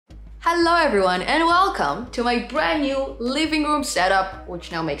Hello everyone and welcome to my brand new living room setup, which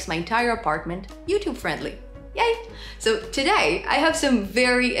now makes my entire apartment YouTube friendly. Yay! So today I have some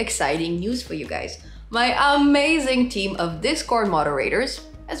very exciting news for you guys. My amazing team of Discord moderators,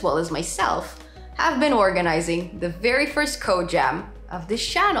 as well as myself, have been organizing the very first code jam of this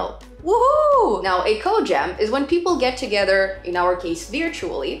channel. Woohoo! Now, a code jam is when people get together, in our case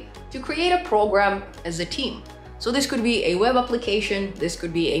virtually, to create a program as a team. So this could be a web application, this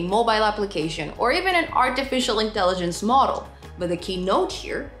could be a mobile application, or even an artificial intelligence model. But the key note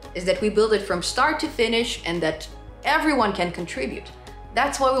here is that we build it from start to finish and that everyone can contribute.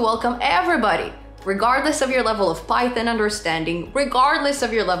 That's why we welcome everybody, regardless of your level of Python understanding, regardless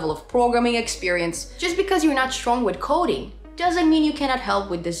of your level of programming experience. Just because you're not strong with coding doesn't mean you cannot help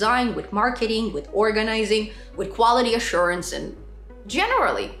with design, with marketing, with organizing, with quality assurance, and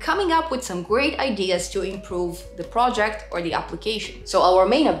generally coming up with some great ideas to improve the project or the application. So our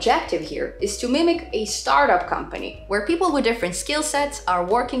main objective here is to mimic a startup company where people with different skill sets are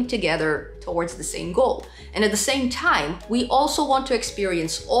working together towards the same goal. And at the same time, we also want to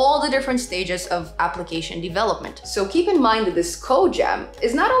experience all the different stages of application development. So keep in mind that this code jam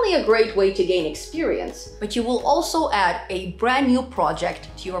is not only a great way to gain experience, but you will also add a brand new project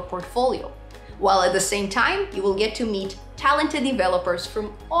to your portfolio. While at the same time, you will get to meet talented developers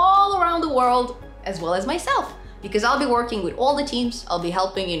from all around the world, as well as myself, because I'll be working with all the teams, I'll be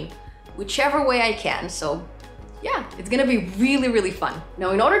helping in whichever way I can. So yeah, it's gonna be really fun. Now,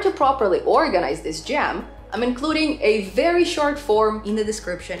 in order to properly organize this jam, I'm including a very short form in the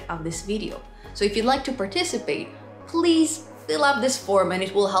description of this video. So if you'd like to participate, please fill up this form and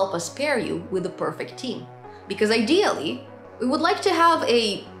it will help us pair you with the perfect team. Because ideally, we would like to have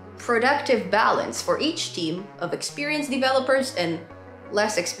a productive balance for each team of experienced developers and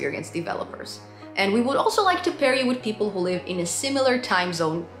less experienced developers. And we would also like to pair you with people who live in a similar time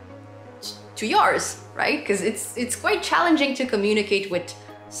zone to yours, right? Because it's quite challenging to communicate with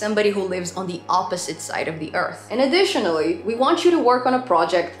somebody who lives on the opposite side of the earth. And additionally, we want you to work on a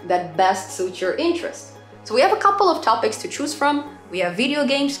project that best suits your interests. So we have a couple of topics to choose from. We have video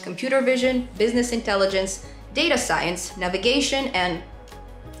games, computer vision, business intelligence, data science, navigation, and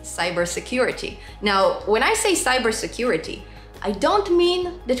cybersecurity. Now, when I say cybersecurity, I don't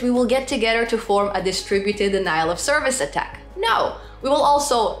mean that we will get together to form a distributed denial of service attack. No, we will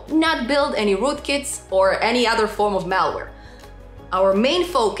also not build any rootkits or any other form of malware. Our main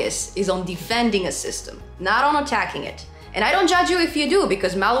focus is on defending a system, not on attacking it. And I don't judge you if you do,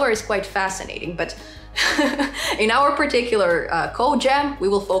 because malware is quite fascinating, but in our particular code jam, we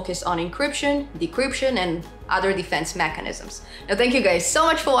will focus on encryption, decryption, and other defense mechanisms. Now, thank you guys so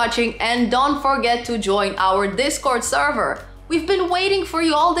much for watching, and don't forget to join our Discord server. We've been waiting for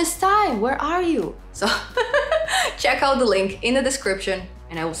you all this time. Where are you? So check out the link in the description,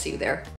 and I will see you there.